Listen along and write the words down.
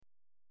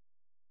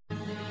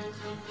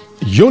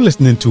You're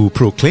listening to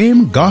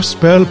Proclaim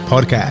Gospel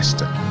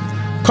Podcast,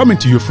 coming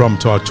to you from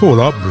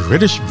Tortola,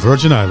 British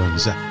Virgin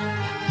Islands.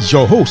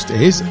 Your host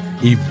is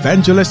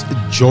Evangelist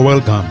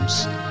Joel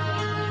Gums.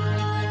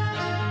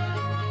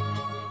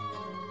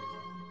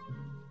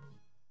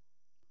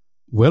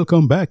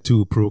 Welcome back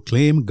to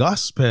Proclaim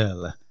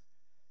Gospel.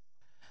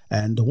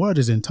 And the word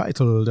is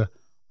entitled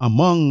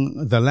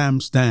Among the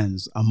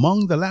Lampstands.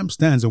 Among the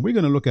Lampstands. And we're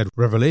going to look at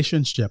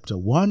Revelation chapter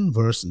 1,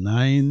 verse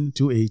 9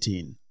 to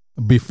 18.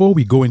 Before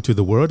we go into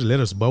the word, let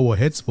us bow our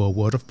heads for a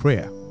word of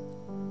prayer.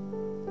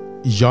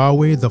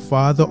 Yahweh, the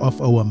Father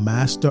of our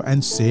Master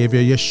and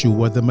Savior,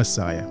 Yeshua the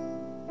Messiah,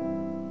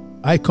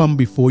 I come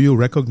before you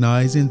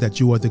recognizing that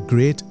you are the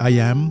great I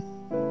Am,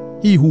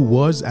 He who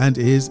was and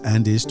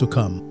is to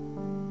come.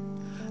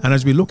 And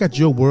as we look at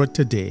your word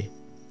today,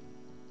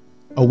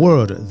 a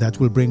word that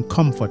will bring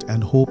comfort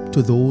and hope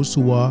to those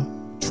who are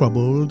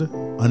troubled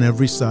on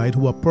every side,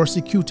 who are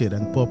persecuted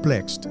and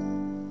perplexed,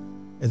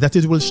 that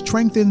it will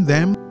strengthen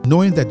them,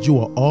 knowing that you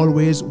are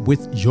always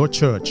with your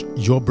church,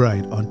 your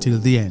bride, until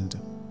the end.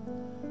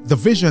 The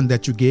vision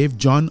that you gave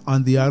John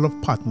on the Isle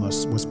of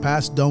Patmos was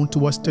passed down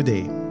to us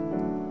today,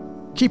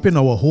 keeping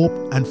our hope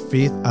and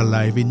faith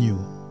alive in you.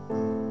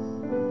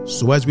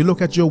 So as we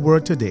look at your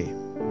word today,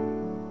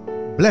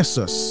 bless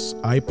us,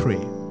 I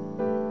pray.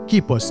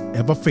 Keep us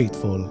ever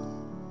faithful.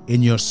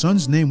 In your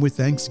Son's name with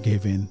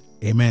thanksgiving.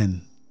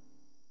 Amen.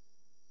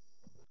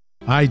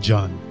 I,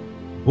 John,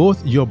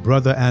 both your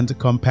brother and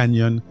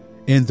companion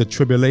in the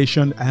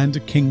tribulation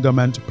and kingdom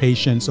and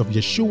patience of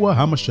Yeshua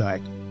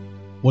HaMashiach,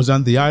 was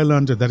on the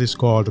island that is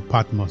called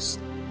Patmos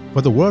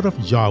for the word of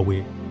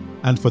Yahweh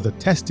and for the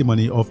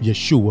testimony of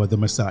Yeshua the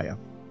Messiah.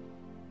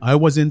 I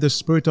was in the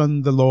Spirit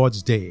on the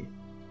Lord's day,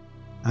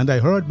 and I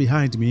heard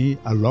behind me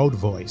a loud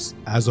voice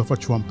as of a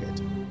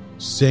trumpet,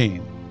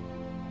 saying,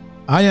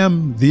 I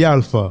am the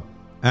Alpha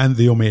and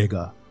the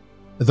Omega,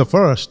 the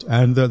first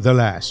and the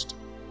last.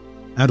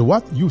 And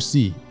what you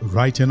see,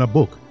 write in a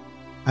book,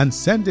 and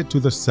send it to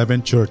the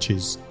 7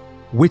 churches,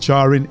 which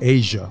are in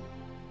Asia,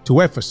 to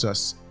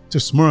Ephesus, to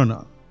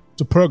Smyrna,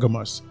 to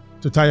Pergamos,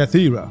 to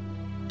Thyatira,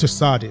 to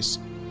Sardis,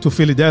 to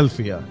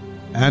Philadelphia,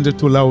 and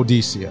to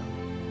Laodicea.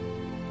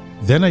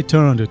 Then I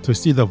turned to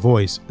see the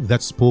voice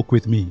that spoke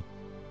with me.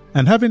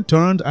 And having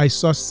turned, I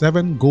saw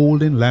 7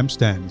 golden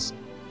lampstands,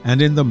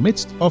 and in the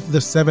midst of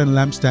the 7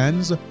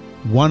 lampstands,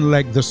 one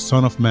like the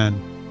Son of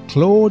Man,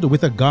 clothed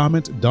with a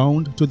garment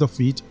down to the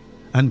feet,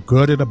 and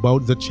girded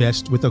about the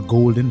chest with a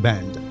golden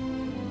band.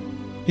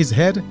 His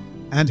head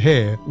and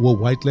hair were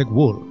white like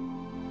wool,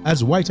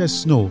 as white as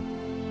snow,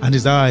 and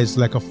his eyes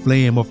like a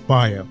flame of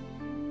fire.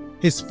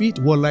 His feet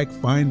were like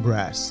fine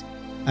brass,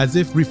 as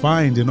if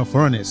refined in a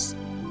furnace,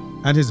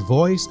 and his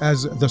voice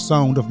as the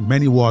sound of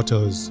many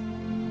waters.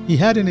 He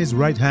had in his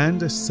right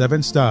hand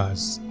 7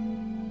 stars.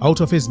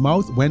 Out of his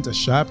mouth went a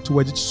sharp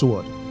two-edged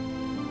sword,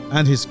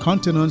 and his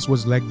countenance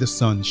was like the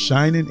sun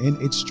shining in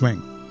its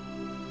strength.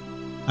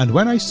 And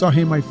when I saw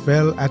him, I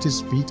fell at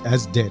his feet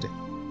as dead.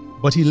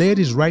 But he laid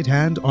his right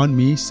hand on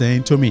me,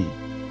 saying to me,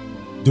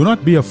 Do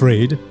not be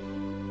afraid.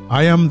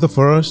 I am the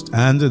first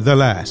and the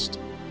last.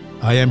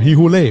 I am he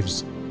who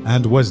lives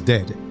and was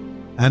dead.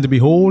 And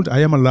behold, I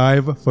am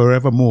alive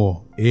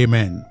forevermore.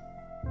 Amen.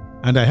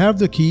 And I have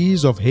the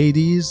keys of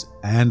Hades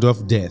and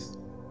of death.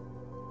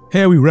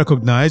 Here we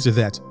recognize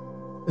that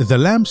the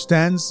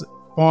lampstands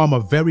form a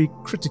very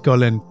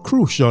critical and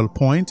crucial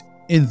point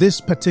in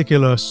this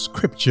particular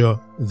scripture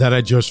that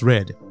I just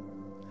read.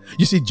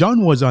 You see,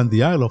 John was on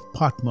the Isle of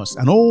Patmos,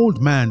 an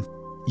old man.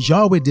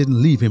 Yahweh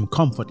didn't leave him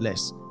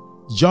comfortless.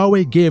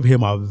 Yahweh gave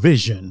him a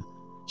vision,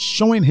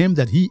 showing him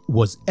that he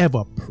was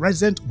ever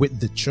present with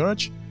the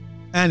church,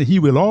 and he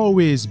will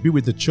always be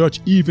with the church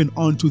even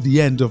unto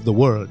the end of the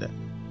world.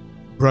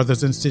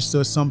 Brothers and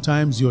sisters,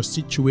 sometimes your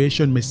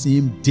situation may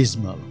seem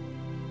dismal,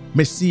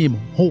 may seem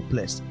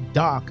hopeless,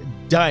 dark,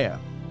 dire.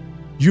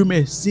 You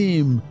may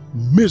seem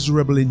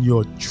miserable in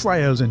your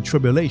trials and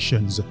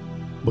tribulations,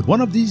 but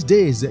one of these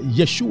days,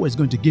 Yeshua is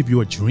going to give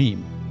you a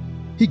dream.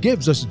 He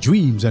gives us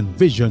dreams and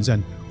visions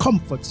and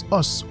comforts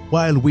us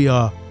while we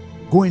are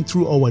going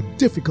through our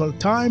difficult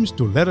times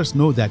to let us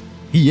know that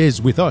He is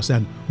with us.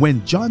 And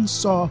when John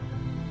saw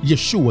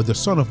Yeshua, the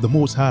Son of the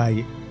Most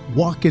High,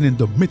 walking in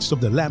the midst of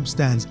the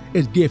lampstands,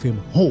 it gave him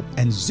hope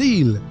and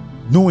zeal,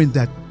 knowing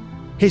that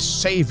his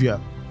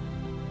Savior,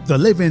 the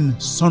living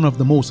Son of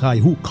the Most High,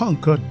 who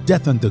conquered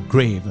death and the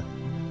grave,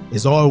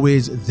 is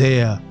always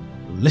there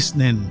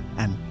listening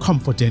and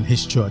comforting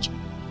His church.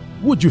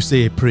 Would you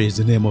say praise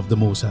the name of the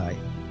Most High?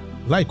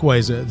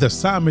 Likewise, the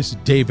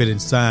psalmist David in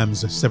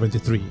Psalms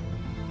 73,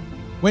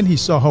 when he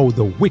saw how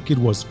the wicked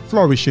was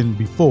flourishing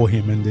before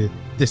him and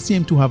they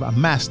seemed to have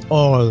amassed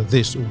all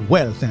this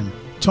wealth and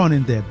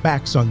turning their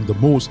backs on the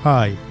Most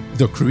High,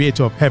 the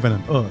Creator of heaven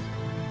and earth,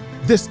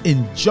 this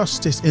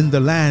injustice in the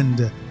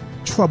land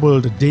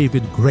troubled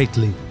David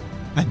greatly.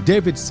 And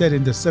David said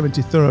in the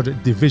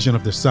 73rd division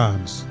of the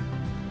Psalms,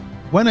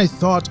 When I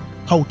thought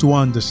how to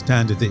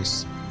understand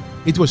this,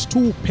 it was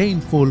too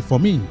painful for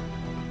me,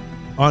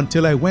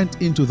 until I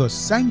went into the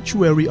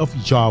sanctuary of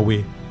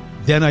Yahweh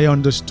Then I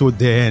understood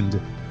the end.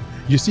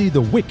 You see,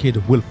 the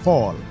wicked will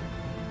fall.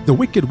 The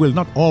wicked will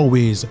not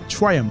always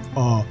triumph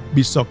or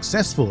be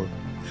successful.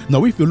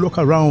 Now, if you look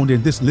around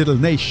in this little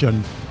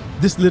nation,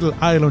 this little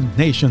island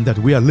nation that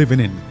we are living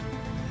in,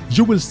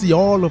 you will see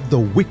all of the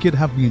wicked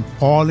have been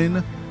falling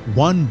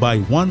one by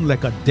one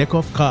like a deck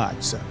of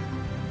cards.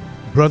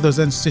 Brothers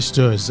and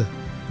sisters,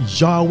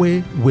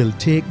 Yahweh will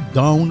take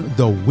down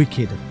the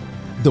wicked.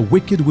 The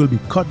wicked will be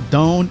cut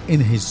down in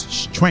his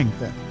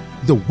strength.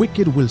 The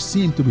wicked will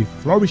seem to be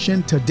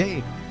flourishing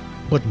today,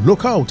 but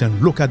look out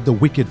and look at the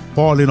wicked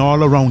falling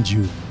all around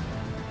you.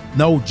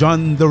 Now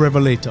John the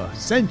Revelator,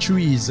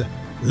 centuries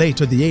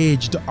later, the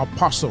aged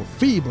apostle,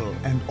 feeble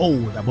and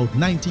old, about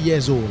 90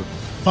 years old,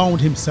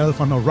 found himself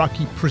on a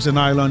rocky prison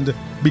island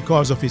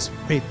because of his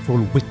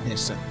faithful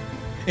witness.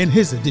 In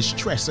his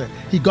distress,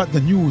 he got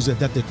the news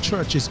that the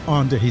churches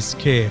under his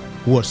care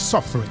were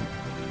suffering.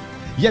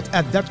 Yet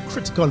at that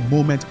critical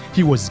moment,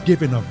 he was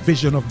given a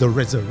vision of the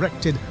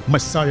resurrected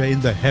Messiah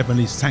in the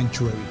heavenly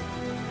sanctuary.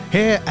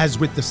 Here, as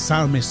with the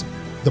psalmist,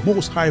 the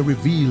Most High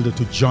revealed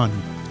to John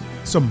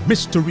some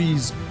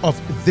mysteries of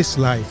this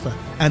life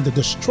and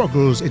the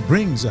struggles it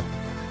brings.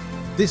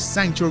 This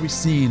sanctuary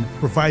scene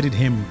provided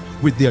him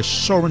with the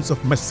assurance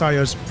of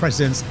Messiah's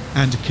presence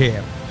and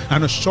care,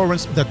 an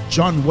assurance that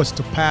John was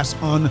to pass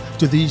on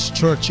to these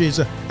churches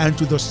and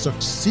to the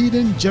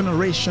succeeding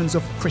generations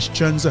of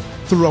Christians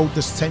throughout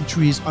the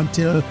centuries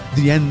until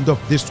the end of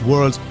this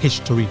world's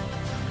history.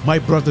 My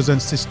brothers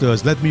and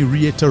sisters, let me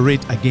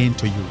reiterate again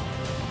to you.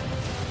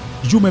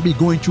 You may be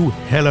going through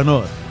hell on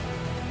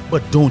earth,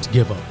 but don't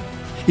give up.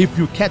 If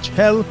you catch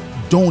hell,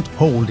 don't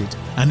hold it.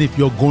 And if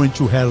you're going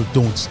through hell,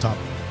 don't stop.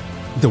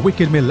 The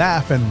wicked may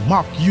laugh and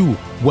mock you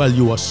while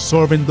you are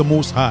serving the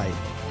Most High.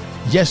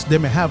 Yes, they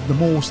may have the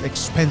most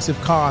expensive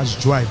cars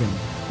driving,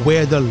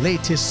 wear the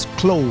latest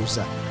clothes,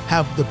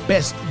 have the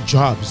best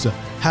jobs,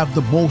 have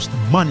the most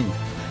money.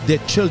 Their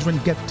children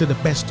get to the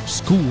best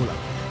school.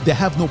 They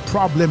have no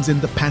problems in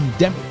the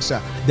pandemics.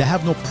 They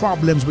have no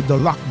problems with the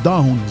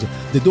lockdowns.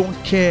 They don't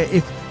care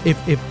if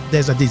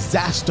there's a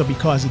disaster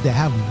because they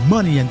have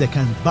money and they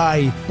can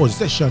buy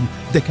possession.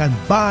 They can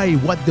buy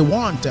what they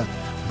want.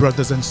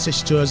 Brothers and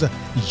sisters,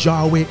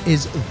 Yahweh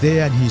is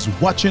there and He's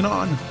watching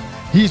on.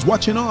 He's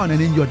watching on,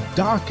 and in your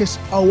darkest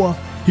hour,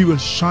 He will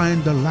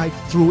shine the light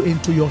through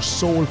into your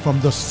soul from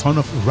the Sun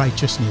of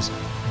Righteousness.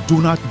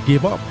 Do not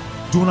give up.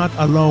 Do not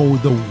allow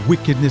the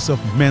wickedness of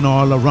men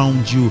all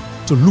around you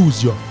to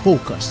lose your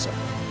focus.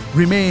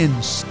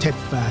 Remain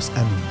steadfast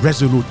and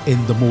resolute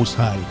in the Most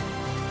High.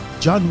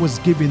 John was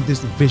given this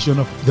vision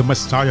of the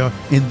Messiah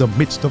in the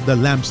midst of the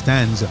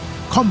lampstands,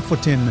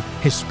 comforting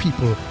his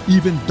people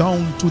even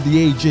down to the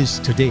ages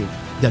today,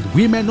 that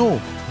we may know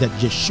that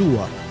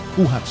Yeshua,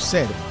 who have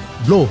said,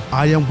 "Lo,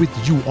 I am with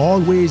you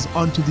always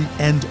unto the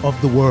end of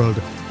the world,"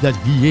 that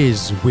He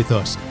is with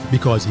us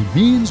because He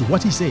means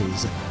what He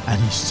says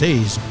and He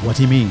says what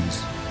He means.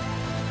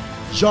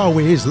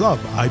 Yahweh is love.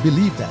 I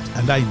believe that,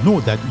 and I know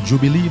that you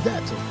believe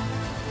that.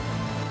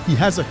 He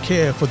has a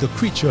care for the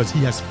creatures He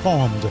has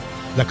formed,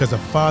 like as a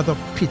father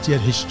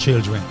pitied his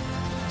children.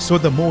 So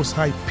the Most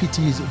High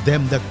pities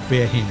them that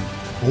fear Him.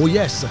 Oh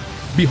yes,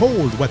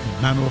 behold what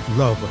manner of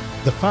love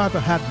the Father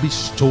hath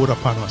bestowed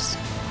upon us,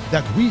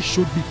 that we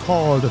should be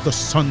called the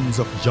sons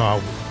of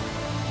Yahweh.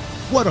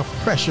 What a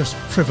precious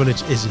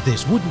privilege is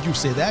this, wouldn't you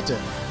say that?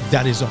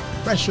 That is a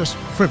precious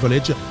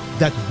privilege,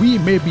 that we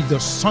may be the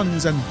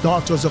sons and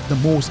daughters of the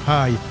Most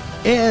High,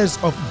 heirs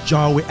of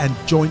Yahweh and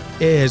joint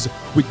heirs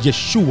with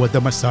Yeshua the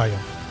Messiah.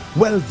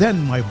 Well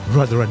then, my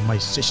brother and my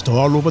sister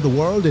all over the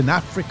world, in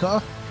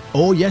Africa,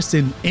 oh yes,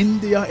 in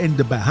India, in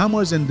the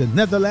Bahamas, in the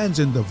Netherlands,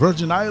 in the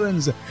Virgin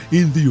Islands,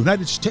 in the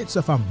United States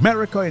of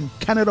America, in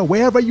Canada,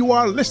 wherever you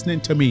are listening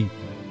to me,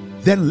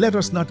 then let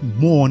us not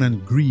mourn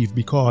and grieve,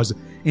 because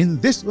in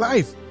this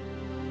life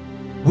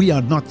we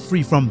are not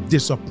free from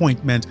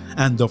disappointment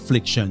and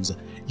afflictions.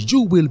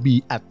 You will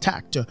be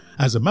attacked.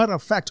 As a matter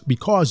of fact,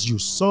 because you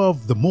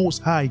serve the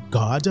Most High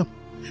God,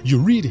 you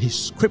read His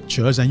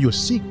scriptures and you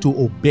seek to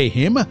obey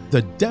Him,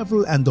 the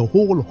devil and the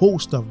whole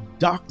host of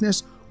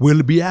darkness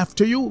will be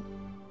after you.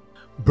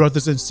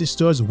 Brothers and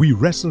sisters, we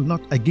wrestle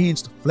not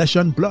against flesh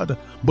and blood,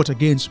 but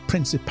against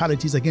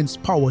principalities,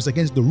 against powers,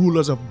 against the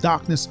rulers of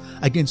darkness,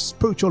 against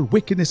spiritual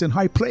wickedness in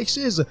high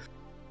places.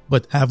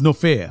 But have no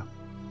fear,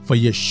 for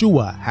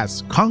Yeshua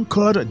has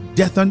conquered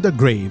death and the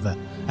grave.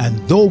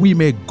 And though we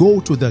may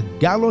go to the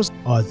gallows,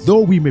 or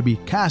though we may be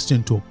cast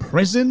into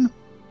prison,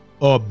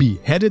 or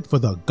beheaded for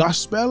the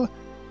gospel,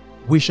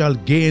 we shall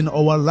gain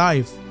our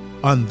life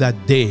on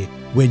that day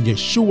when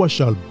Yeshua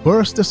shall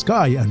burst the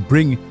sky and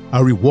bring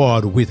a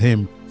reward with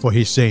Him for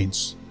His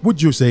saints. Would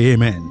you say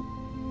amen?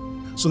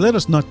 So let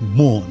us not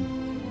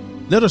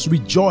mourn. Let us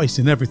rejoice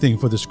in everything,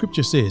 for the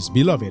scripture says,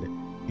 "Beloved,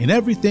 in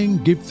everything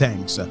give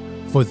thanks,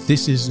 for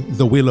this is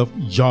the will of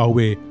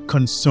Yahweh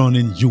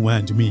concerning you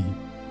and me."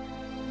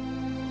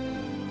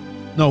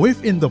 Now,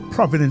 if in the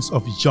providence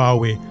of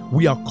Yahweh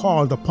we are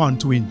called upon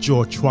to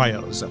endure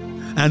trials,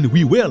 and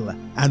we will,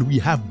 and we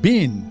have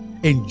been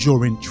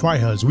enduring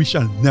trials, we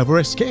shall never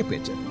escape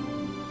it.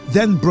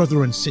 Then,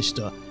 brother and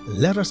sister,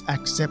 let us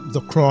accept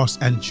the cross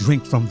and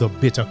drink from the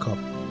bitter cup,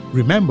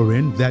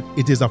 remembering that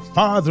it is a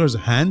Father's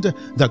hand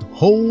that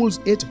holds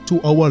it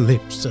to our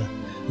lips.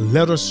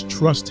 Let us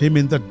trust Him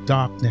in the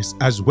darkness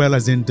as well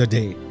as in the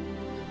day.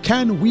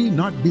 Can we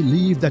not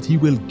believe that He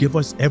will give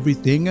us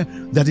everything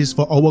that is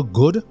for our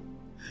good?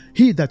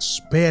 He that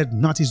spared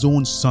not His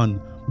own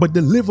Son, but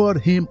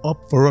delivered Him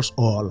up for us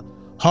all,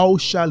 how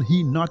shall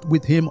He not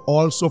with Him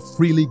also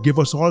freely give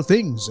us all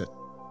things?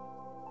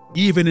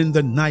 Even in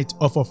the night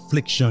of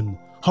affliction,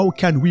 how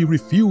can we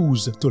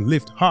refuse to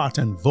lift heart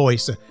and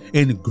voice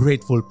in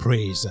grateful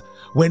praise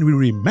when we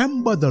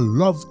remember the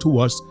love to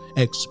us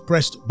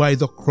expressed by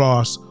the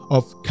cross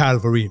of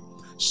Calvary?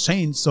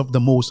 Saints of the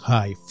Most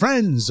High,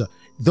 friends,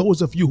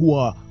 those of you who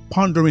are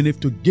pondering if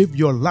to give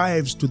your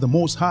lives to the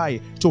Most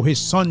High, to His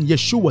Son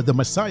Yeshua the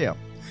Messiah,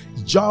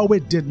 Yahweh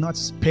did not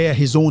spare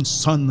His own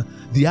Son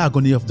the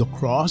agony of the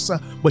cross,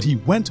 but He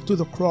went to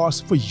the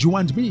cross for you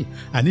and me.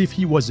 And if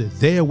He was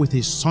there with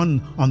His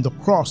Son on the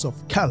cross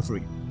of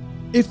Calvary,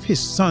 if His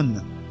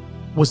Son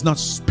was not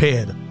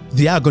spared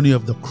the agony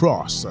of the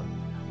cross,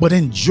 but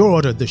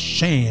endured the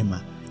shame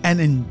and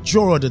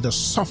endured the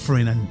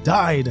suffering and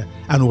died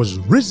and was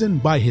risen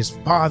by His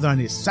Father and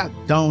He sat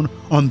down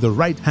on the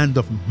right hand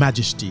of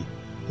majesty,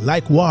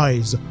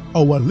 likewise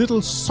our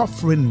little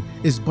suffering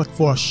is but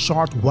for a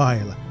short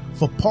while.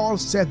 For Paul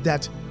said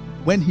that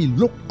when he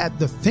looked at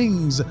the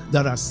things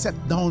that are set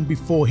down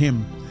before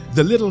him,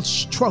 the little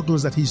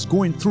struggles that he's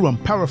going through, I'm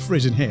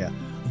paraphrasing here,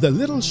 the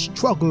little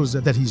struggles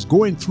that he's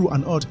going through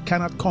on earth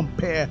cannot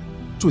compare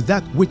to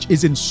that which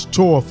is in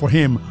store for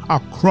him, a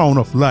crown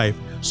of life.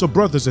 So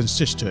brothers and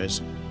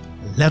sisters,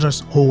 let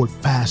us hold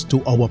fast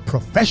to our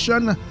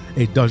profession.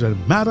 It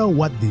doesn't matter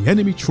what the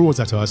enemy throws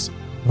at us.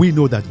 We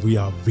know that we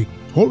are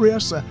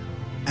victorious,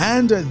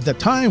 and the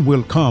time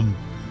will come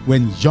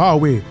when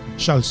Yahweh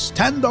shall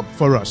stand up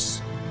for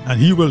us and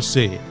He will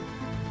say,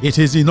 it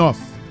is enough.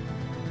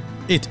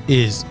 It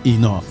is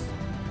enough.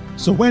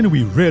 So when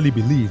we really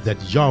believe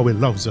that Yahweh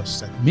loves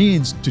us and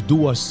means to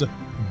do us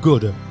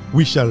good,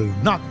 we shall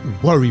not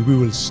worry. We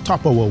will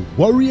stop our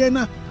worrying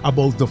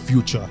about the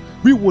future.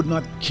 We would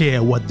not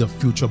care what the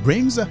future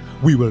brings.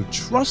 We will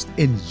trust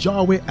in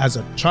Yahweh as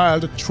a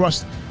child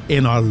trusts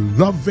in a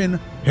loving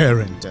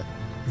parent.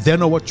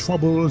 Then our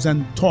troubles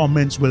and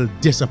torments will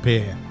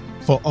disappear,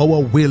 for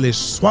our will is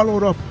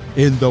swallowed up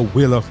in the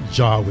will of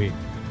Yahweh.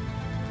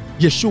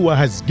 Yeshua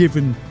has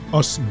given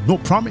us no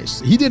promise.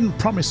 He didn't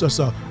promise us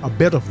a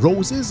bed of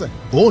roses.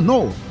 Oh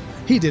no,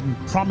 He didn't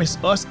promise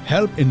us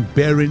help in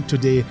bearing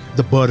today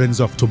the burdens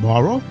of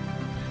tomorrow.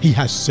 He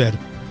has said,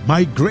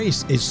 my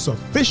grace is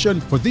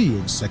sufficient for thee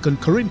in 2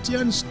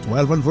 Corinthians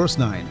 12 and verse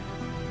 9.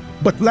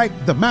 But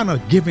like the manna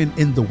given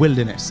in the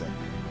wilderness,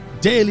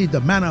 daily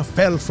the manna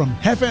fell from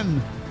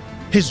heaven.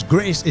 His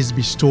grace is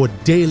bestowed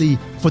daily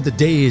for the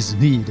day's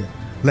need.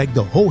 Like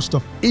the host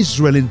of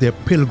Israel in their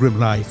pilgrim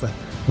life,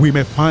 we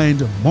may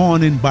find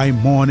morning by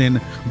morning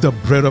the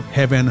bread of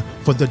heaven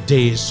for the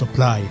day's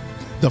supply.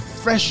 The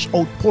fresh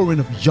outpouring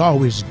of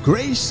Yahweh's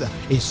grace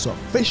is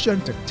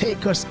sufficient to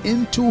take us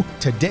into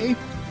today,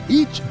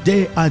 each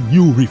day a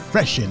new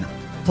refreshing.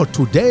 For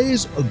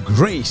today's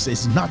grace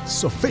is not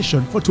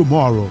sufficient for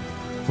tomorrow.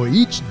 For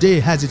each day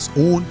has its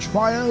own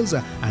trials,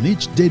 and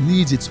each day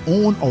needs its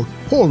own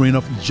outpouring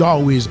of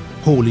Yahweh's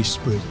Holy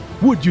Spirit.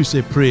 Would you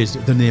say praise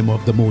the name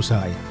of the Most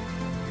High?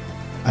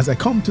 As I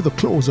come to the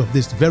close of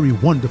this very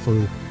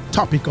wonderful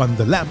topic on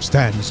the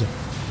lampstands,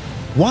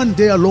 one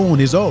day alone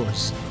is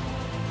ours,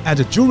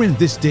 and during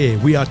this day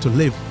we are to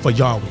live for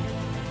Yahweh.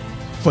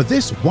 For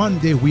this one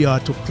day we are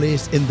to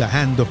place in the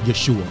hand of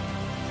Yeshua,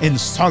 in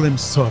solemn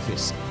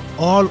service,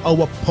 all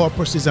our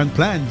purposes and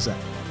plans,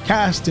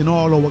 casting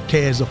all our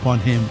cares upon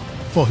Him,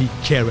 for He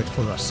careth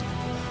for us.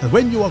 And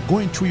when you are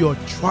going through your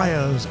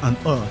trials on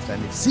earth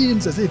and it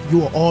seems as if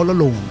you are all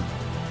alone,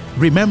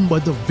 remember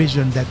the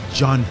vision that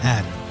John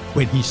had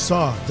when he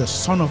saw the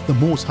Son of the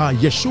Most High,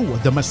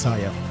 Yeshua the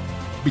Messiah,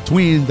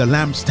 between the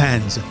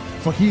lampstands.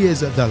 For He is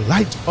the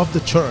light of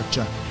the church.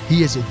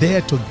 He is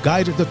there to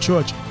guide the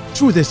church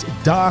through this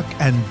dark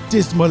and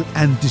dismal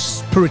and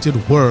dispirited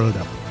world.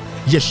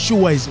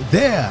 Yeshua is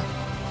there,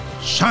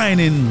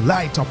 shining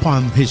light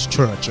upon His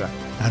church,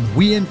 and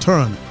we in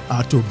turn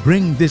are to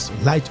bring this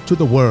light to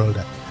the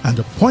world and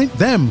to point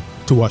them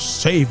to a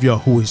Savior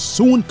who is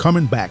soon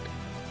coming back,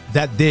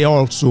 that they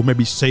also may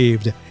be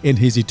saved in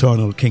His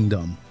eternal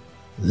kingdom.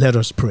 Let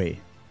us pray.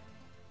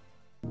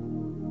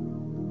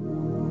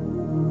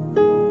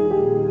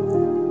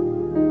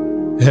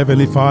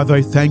 Heavenly Father,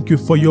 I thank You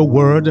for Your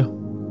word,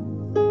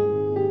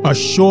 a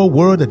sure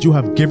word that You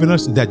have given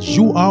us, that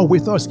You are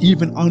with us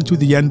even unto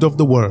the end of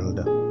the world.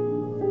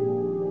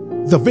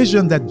 The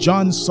vision that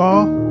John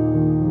saw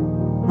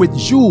with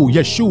You,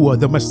 Yeshua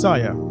the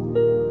Messiah,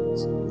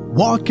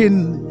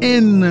 walking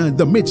in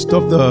the midst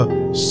of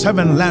the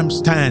 7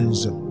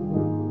 lampstands,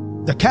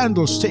 the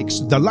candlesticks,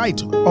 the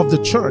light of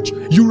the church.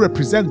 You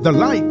represent the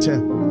light,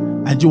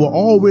 and You are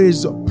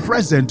always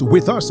present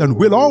with us and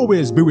will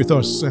always be with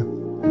us.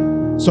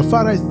 So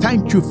Father, I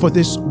thank You for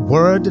this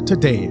word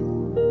today.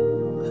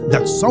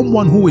 that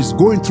someone who is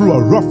going through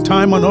a rough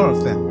time on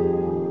earth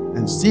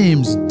and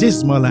seems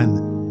dismal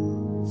and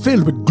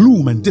filled with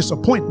gloom and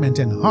disappointment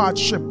and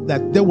hardship,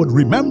 that they would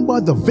remember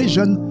the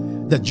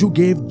vision that you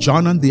gave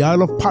John on the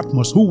Isle of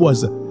Patmos, who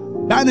was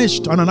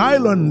banished on an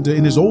island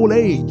in his old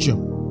age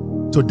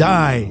to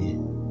die.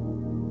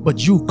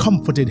 But you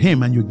comforted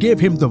him and you gave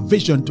him the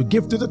vision to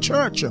give to the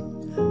church,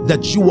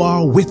 that you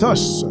are with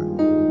us.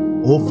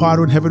 Oh,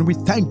 Father in heaven, we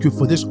thank you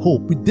for this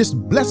hope, with this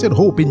blessed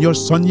hope in your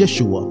Son,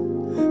 Yeshua.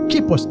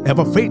 Keep us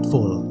ever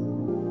faithful.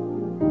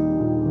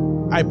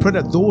 I pray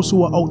that those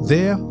who are out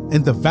there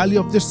in the valley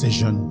of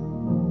decision,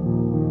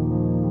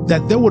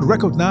 that they would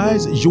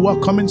recognize you are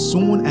coming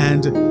soon,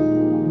 and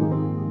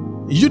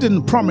you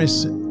didn't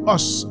promise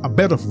us a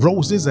bed of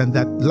roses and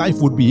that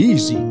life would be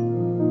easy.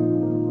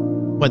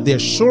 But the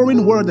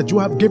assuring word that you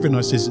have given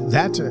us is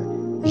that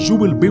you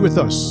will be with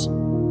us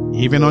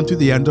even unto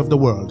the end of the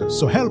world.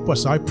 So help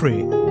us, I pray,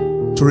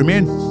 to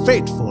remain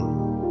faithful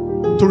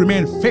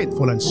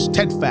and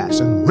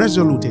steadfast and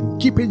resolute in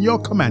keeping your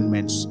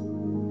commandments.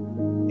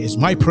 Is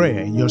my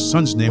prayer in your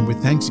Son's name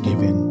with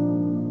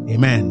thanksgiving.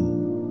 Amen.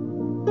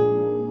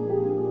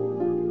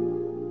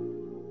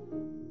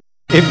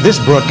 If this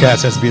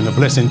broadcast has been a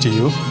blessing to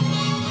you,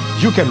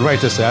 you can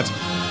write us at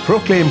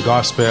Proclaim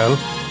Gospel,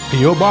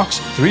 P.O. Box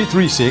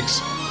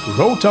 336,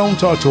 Rowtown,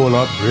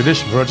 Tortola,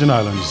 British Virgin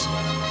Islands.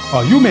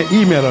 Or you may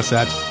email us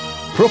at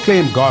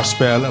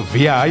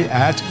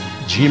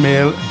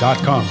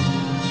proclaimgospelvi@gmail.com.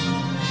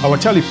 Our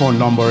telephone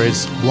number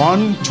is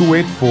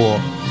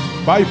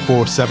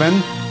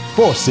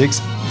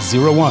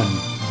 1-284-547-4601.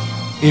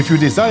 If you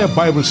desire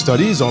Bible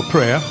studies or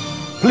prayer,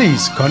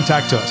 please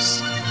contact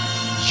us.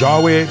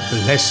 Yahweh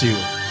bless you.